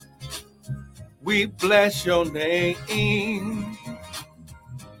We bless your name.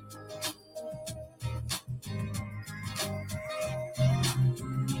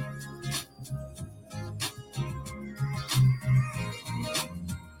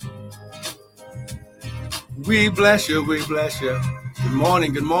 We bless you, we bless you. Good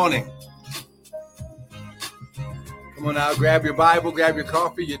morning, good morning. Come on now, grab your Bible, grab your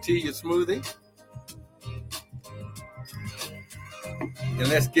coffee, your tea, your smoothie. And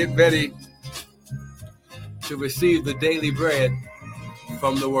let's get ready to receive the daily bread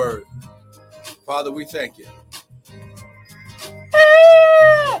from the Word. Father, we thank you.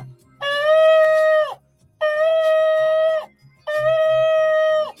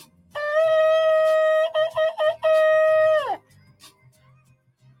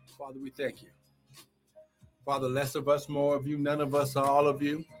 Father, we thank you. Father, less of us, more of you, none of us, all of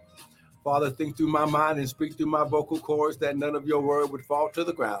you. Father, think through my mind and speak through my vocal cords that none of your word would fall to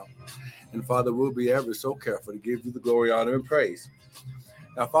the ground. And Father, we'll be ever so careful to give you the glory, honor, and praise.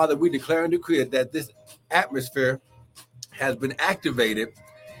 Now, Father, we declare and decree that this atmosphere has been activated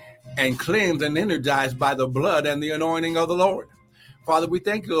and cleansed and energized by the blood and the anointing of the Lord. Father, we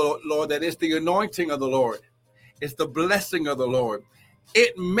thank you, Lord, that it's the anointing of the Lord. It's the blessing of the Lord.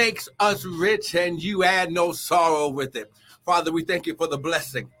 It makes us rich and you add no sorrow with it. Father, we thank you for the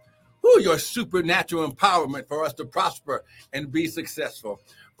blessing. Your supernatural empowerment for us to prosper and be successful.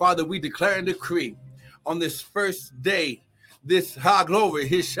 Father, we declare and decree on this first day, this glory,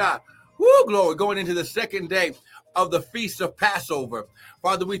 his shot, glory, going into the second day of the Feast of Passover.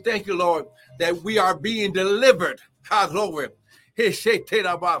 Father, we thank you, Lord, that we are being delivered. Glory.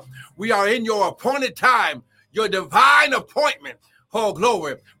 We are in your appointed time, your divine appointment. Oh,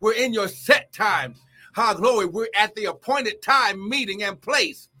 glory. We're in your set time. Glory. We're at the appointed time, meeting, and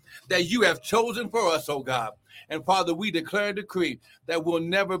place that you have chosen for us, oh God. And Father, we declare and decree that we'll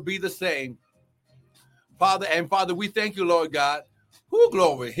never be the same. Father, we thank you, Lord God.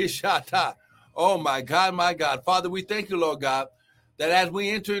 Glory. Hishata. Oh, my God, my God. Father, we thank you, Lord God, that as we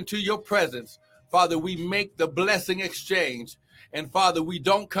enter into your presence, Father, we make the blessing exchange. And Father, we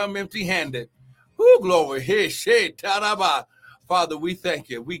don't come empty-handed. Glory. Hishataraba. Father, we thank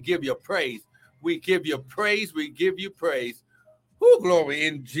you. We give you praise. We give you praise. We give you praise. Glory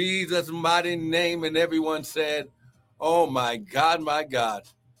in Jesus' mighty name. And everyone said, oh, my God, my God.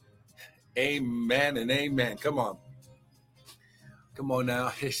 Amen and amen. Come on. Come on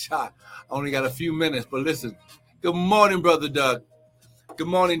now. I only got a few minutes, but listen. Good morning, Brother Doug. Good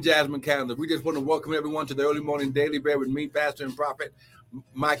morning, Jasmine Candler. We just want to welcome everyone to the early morning daily bread with me, Pastor and Prophet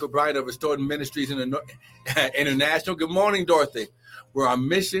Michael Bryant of Restored Ministries International. Good morning, Dorothy. Where our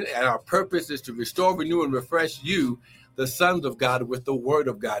mission and our purpose is to restore, renew, and refresh you, the sons of God, with the word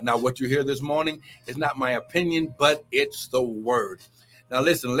of God. Now, what you hear this morning is not my opinion, but it's the word. Now,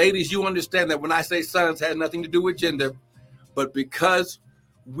 listen, ladies, you understand that when I say sons, it has nothing to do with gender, but because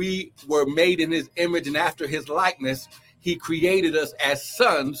we were made in his image and after his likeness, he created us as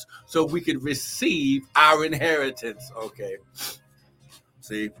sons so we could receive our inheritance. Okay.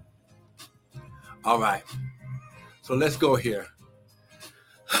 See? All right. So let's go here.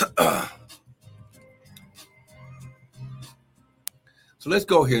 So let's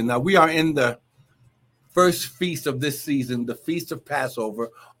go here. Now, we are in the first feast of this season, the Feast of Passover,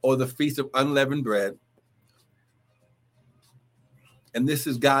 or the Feast of Unleavened Bread. And this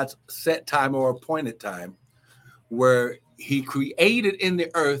is God's set time or appointed time where he created in the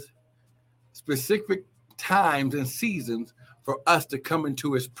earth specific times and seasons for us to come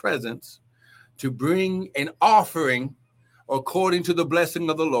into his presence, to bring an offering according to the blessing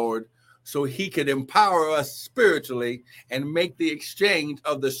of the Lord, so he could empower us spiritually and make the exchange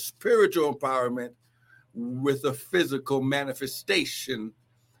of the spiritual empowerment with the physical manifestation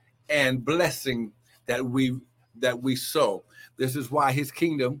and blessing that we sow. This is why his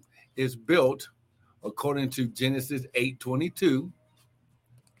kingdom is built according to Genesis 8:22.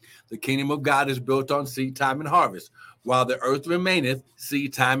 The kingdom of God is built on seed time and harvest. While the earth remaineth,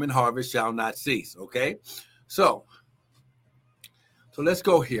 seed time and harvest shall not cease. Okay? So let's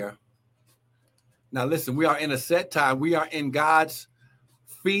go here. Now, listen, we are in a set time. We are in God's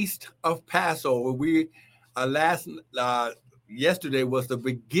Feast of Passover. Yesterday was the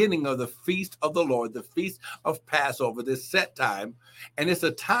beginning of the Feast of the Lord, the Feast of Passover, this set time. And it's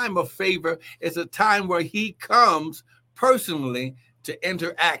a time of favor. It's a time where he comes personally to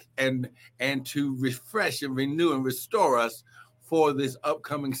interact and to refresh and renew and restore us for this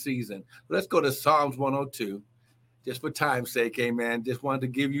upcoming season. Let's go to Psalms 102, just for time's sake, amen. Just wanted to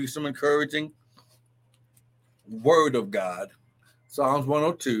give you some encouraging word of God. Psalms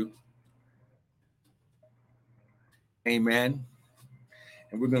 102. Amen.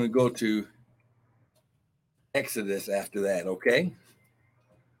 And we're going to go to Exodus after that, okay?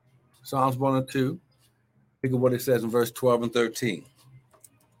 Psalms 102. Look at what it says in verse 12 and 13.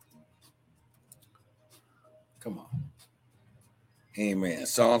 Come on. Amen.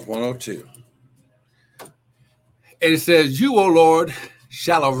 Psalms 102. And it says, you, O Lord,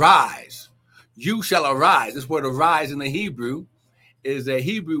 shall arise. You shall arise. This word arise in the Hebrew is a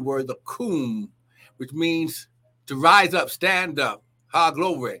Hebrew word, the kum, which means to rise up, stand up,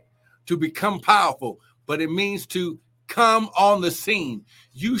 glory, to become powerful. But it means to come on the scene.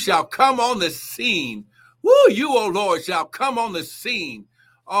 You shall come on the scene. Woo, you, O Lord, shall come on the scene.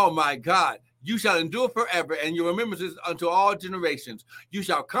 Oh, my God. You shall endure forever, and your remembrances unto all generations. You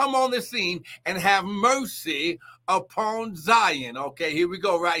shall come on the scene and have mercy upon Zion. Okay, here we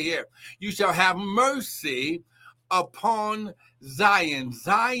go right here. You shall have mercy upon Zion.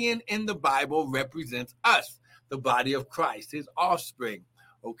 Zion in the Bible represents us, the body of Christ, his offspring.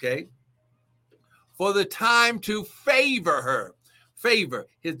 Okay. For the time to favor her, favor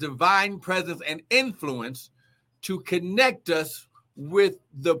his divine presence and influence to connect us with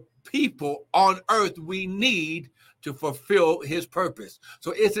the people on earth we need to fulfill his purpose.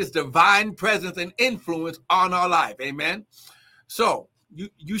 So it's his divine presence and influence on our life. Amen. So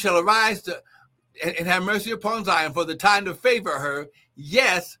you shall arise and have mercy upon Zion for the time to favor her.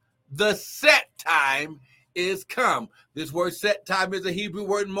 Yes, the set time is come. This word set time is a Hebrew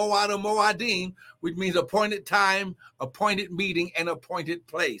word moed or moadim, which means appointed time, appointed meeting, and appointed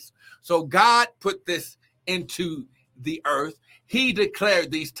place. So God put this into the earth. He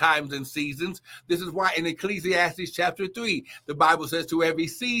declared these times and seasons. This is why in Ecclesiastes chapter 3, the Bible says to every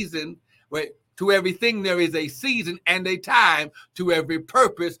season, to everything there is a season and a time, to every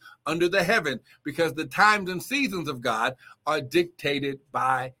purpose under the heaven, because the times and seasons of God are dictated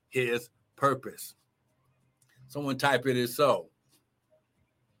by his purpose. Someone type it is so.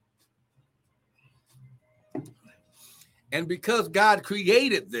 And because God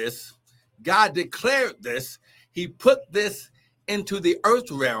created this, God declared this, he put this into the earth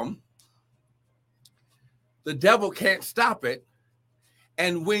realm. The devil can't stop it.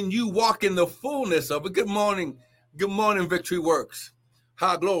 And when you walk in the fullness of it, good morning, Victory Works.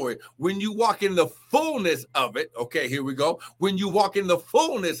 Glory. When you walk in the fullness of it, okay, here we go. When you walk in the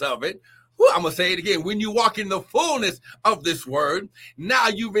fullness of it, I'm going to say it again. When you walk in the fullness of this word, now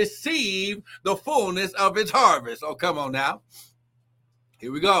you receive the fullness of its harvest. Oh, come on now.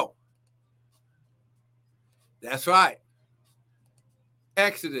 Here we go. That's right.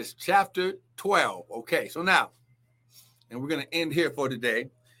 Exodus chapter 12. Okay, so now, and we're going to end here for today.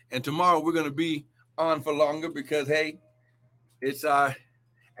 And tomorrow we're going to be on for longer because, hey, it's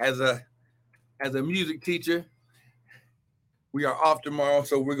as a music teacher, we are off tomorrow.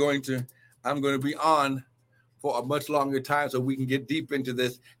 So I'm going to be on for a much longer time so we can get deep into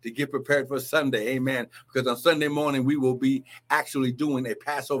this to get prepared for Sunday. Amen. Because on Sunday morning, we will be actually doing a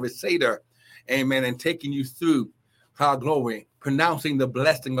Passover Seder. Amen. And taking you through glory, pronouncing the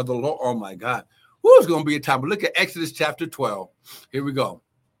blessing of the Lord. Oh, my God. It's going to be a time. But look at Exodus chapter 12. Here we go.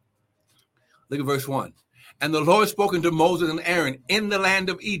 Look at verse 1. And the Lord spoke unto Moses and Aaron in the land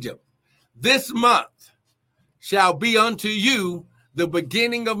of Egypt. This month shall be unto you the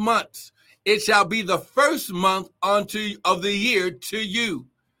beginning of months. It shall be the first month of the year to you.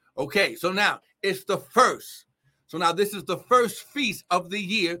 Okay, so now it's the first. So now this is the first feast of the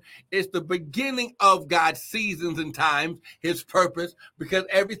year. It's the beginning of God's seasons and times, his purpose, because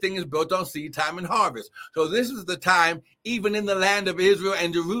everything is built on seed time and harvest. So this is the time, even in the land of Israel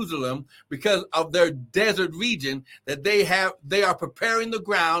and Jerusalem, because of their desert region, that they are preparing the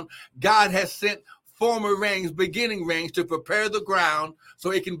ground. God has sent former rains, beginning rains, to prepare the ground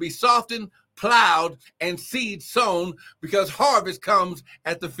so it can be softened, plowed, and seed sown, because harvest comes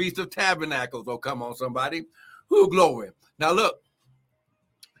at the Feast of Tabernacles. Oh, come on, somebody. Glory. Now look,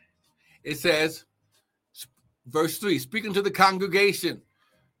 it says, verse 3, speaking to the congregation,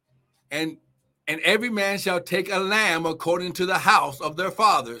 and every man shall take a lamb according to the house of their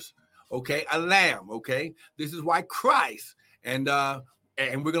fathers. Okay, a lamb. Okay, this is why Christ, and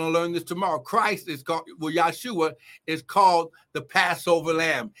we're going to learn this tomorrow. Christ is called, Yahshua is called the Passover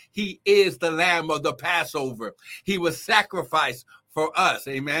lamb. He is the lamb of the Passover. He was sacrificed for us.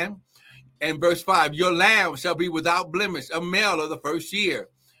 Amen. And verse 5, your lamb shall be without blemish, a male of the first year.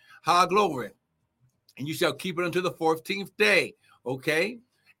 Glory. And you shall keep it unto the 14th day. Okay.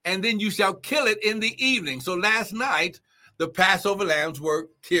 And then you shall kill it in the evening. So last night, the Passover lambs were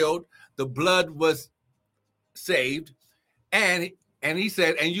killed. The blood was saved. And he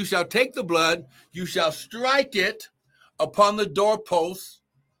said, and you shall take the blood, you shall strike it upon the doorposts,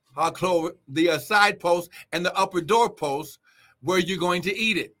 the side posts and the upper doorposts where you're going to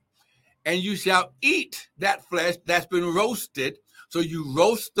eat it. and you shall eat that flesh that's been roasted. So you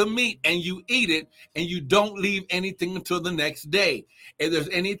roast the meat and you eat it, and you don't leave anything until the next day. If there's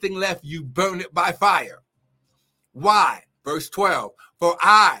anything left, you burn it by fire. Why? Verse 12.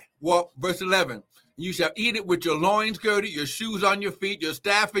 Verse 11. You shall eat it with your loins girded, your shoes on your feet, your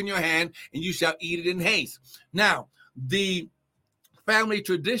staff in your hand, and you shall eat it in haste. Now, the family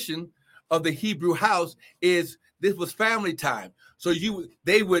tradition of the Hebrew house is this was family time. So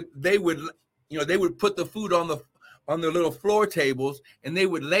they would put the food on the little floor tables, and they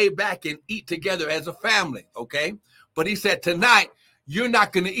would lay back and eat together as a family. Okay, but he said tonight you're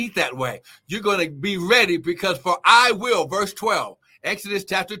not going to eat that way. You're going to be ready, because for I will, verse 12. Exodus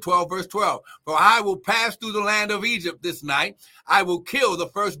chapter 12, verse 12. For I will pass through the land of Egypt this night. I will kill the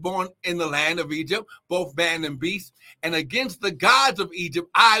firstborn in the land of Egypt, both man and beast. And against the gods of Egypt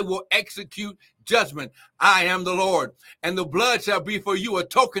I will execute judgment. I am the Lord. And the blood shall be for you a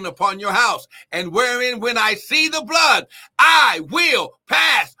token upon your house. And wherein when I see the blood, I will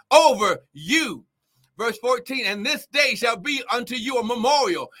pass over you. Verse 14. And this day shall be unto you a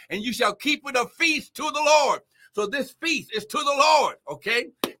memorial, and you shall keep it a feast to the Lord. So this feast is to the Lord,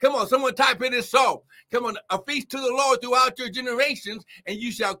 okay? Come on, someone type it is so. Come on, a feast to the Lord throughout your generations, and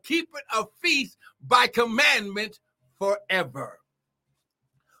you shall keep it a feast by commandment forever.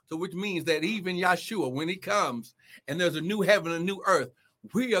 So which means that even Yeshua, when he comes and there's a new heaven and a new earth,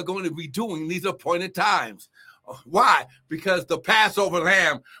 we are going to be doing these appointed times. Why? Because the Passover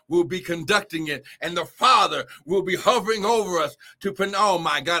lamb will be conducting it, and the Father will be hovering over us oh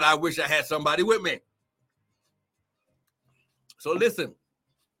my God, I wish I had somebody with me. So listen,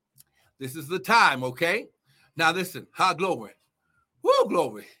 this is the time, okay? Now listen, glory. Woo,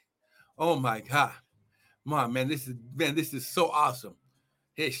 glory. Oh my God. Man, this is so awesome.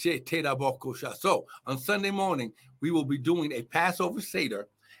 So on Sunday morning, we will be doing a Passover Seder,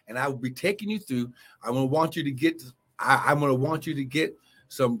 and I will be taking you through. I'm going to want you to get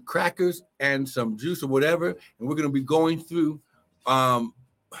some crackers and some juice or whatever, and we're going to be going through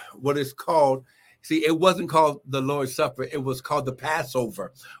what is called. See, it wasn't called the Lord's Supper. It was called the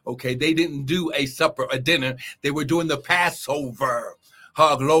Passover. Okay, they didn't do a supper, a dinner. They were doing the Passover.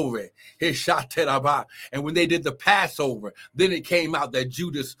 Glory. And when they did the Passover, then it came out that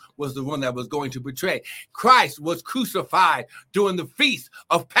Judas was the one that was going to betray. Christ was crucified during the feast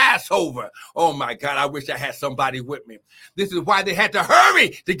of Passover. Oh my God, I wish I had somebody with me. This is why they had to hurry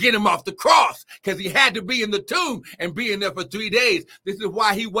to get him off the cross, because he had to be in the tomb and be in there for 3 days. This is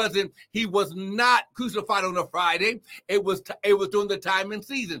why he was not crucified on a Friday. It was during the time and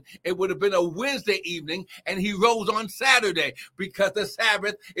season. It would have been a Wednesday evening, and he rose on Saturday, because the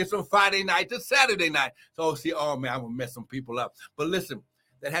Sabbath is from Friday night to Saturday night. So see, oh man, I'm gonna mess some people up. But listen,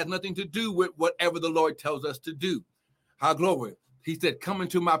 that has nothing to do with whatever the Lord tells us to do. Glory. He said, come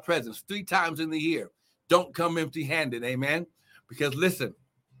into my presence 3 times in the year. Don't come empty-handed, amen? Because listen,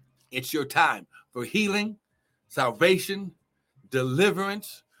 it's your time for healing, salvation,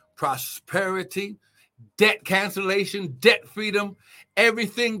 deliverance, prosperity, debt cancellation, debt freedom.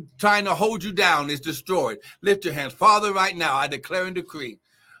 Everything trying to hold you down is destroyed. Lift your hands. Father, right now, I declare and decree,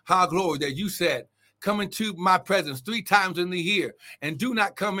 glory, that you said, come into my presence 3 times in the year, and do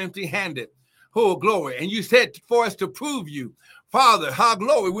not come empty-handed. Oh, glory. And you said for us to prove you. Father,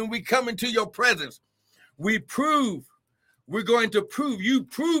 glory, when we come into your presence, we're going to prove, you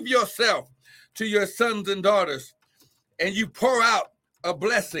prove yourself to your sons and daughters, and you pour out a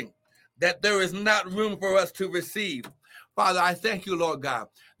blessing that there is not room for us to receive. Father, I thank you, Lord God.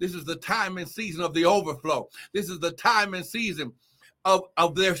 This is the time and season of the overflow. This is the time and season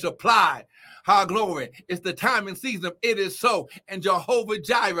of their supply. Glory. It's the time and season of it is so. And Jehovah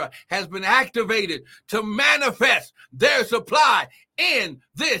Jireh has been activated to manifest their supply in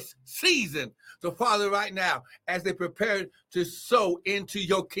this season. So, Father, right now, as they prepare to sow into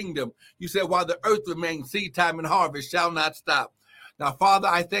your kingdom, you said, while the earth remains, seed time and harvest shall not stop. Now, Father,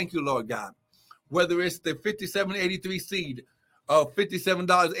 I thank you, Lord God, whether it's the 5783 seed of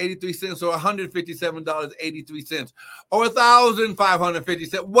 $57.83 or $157.83 or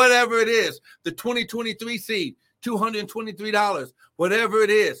 $1,557, whatever it is, the 2023 seed, $223, whatever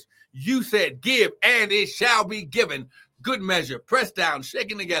it is, you said give and it shall be given. Good measure, pressed down,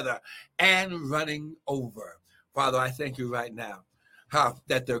 shaken together, and running over. Father, I thank you right now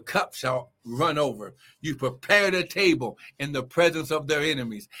that their cup shall run over. You prepared a table in the presence of their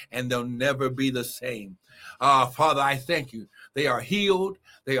enemies, and they'll never be the same. Father, I thank you. They are healed,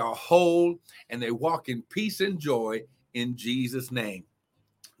 they are whole, and they walk in peace and joy in Jesus' name.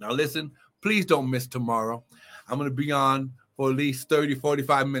 Now listen, please don't miss tomorrow. I'm going to be on for at least 30,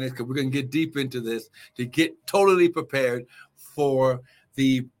 45 minutes, because we're going to get deep into this to get totally prepared for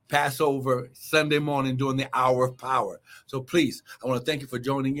the Passover Sunday morning during the hour of power. So please, I want to thank you for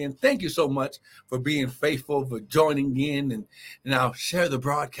joining in. Thank you so much for being faithful, for joining in, and now share the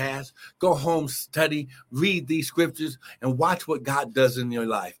broadcast. Go home, study, read these scriptures, and watch what God does in your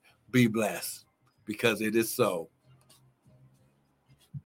life. Be blessed, because it is so.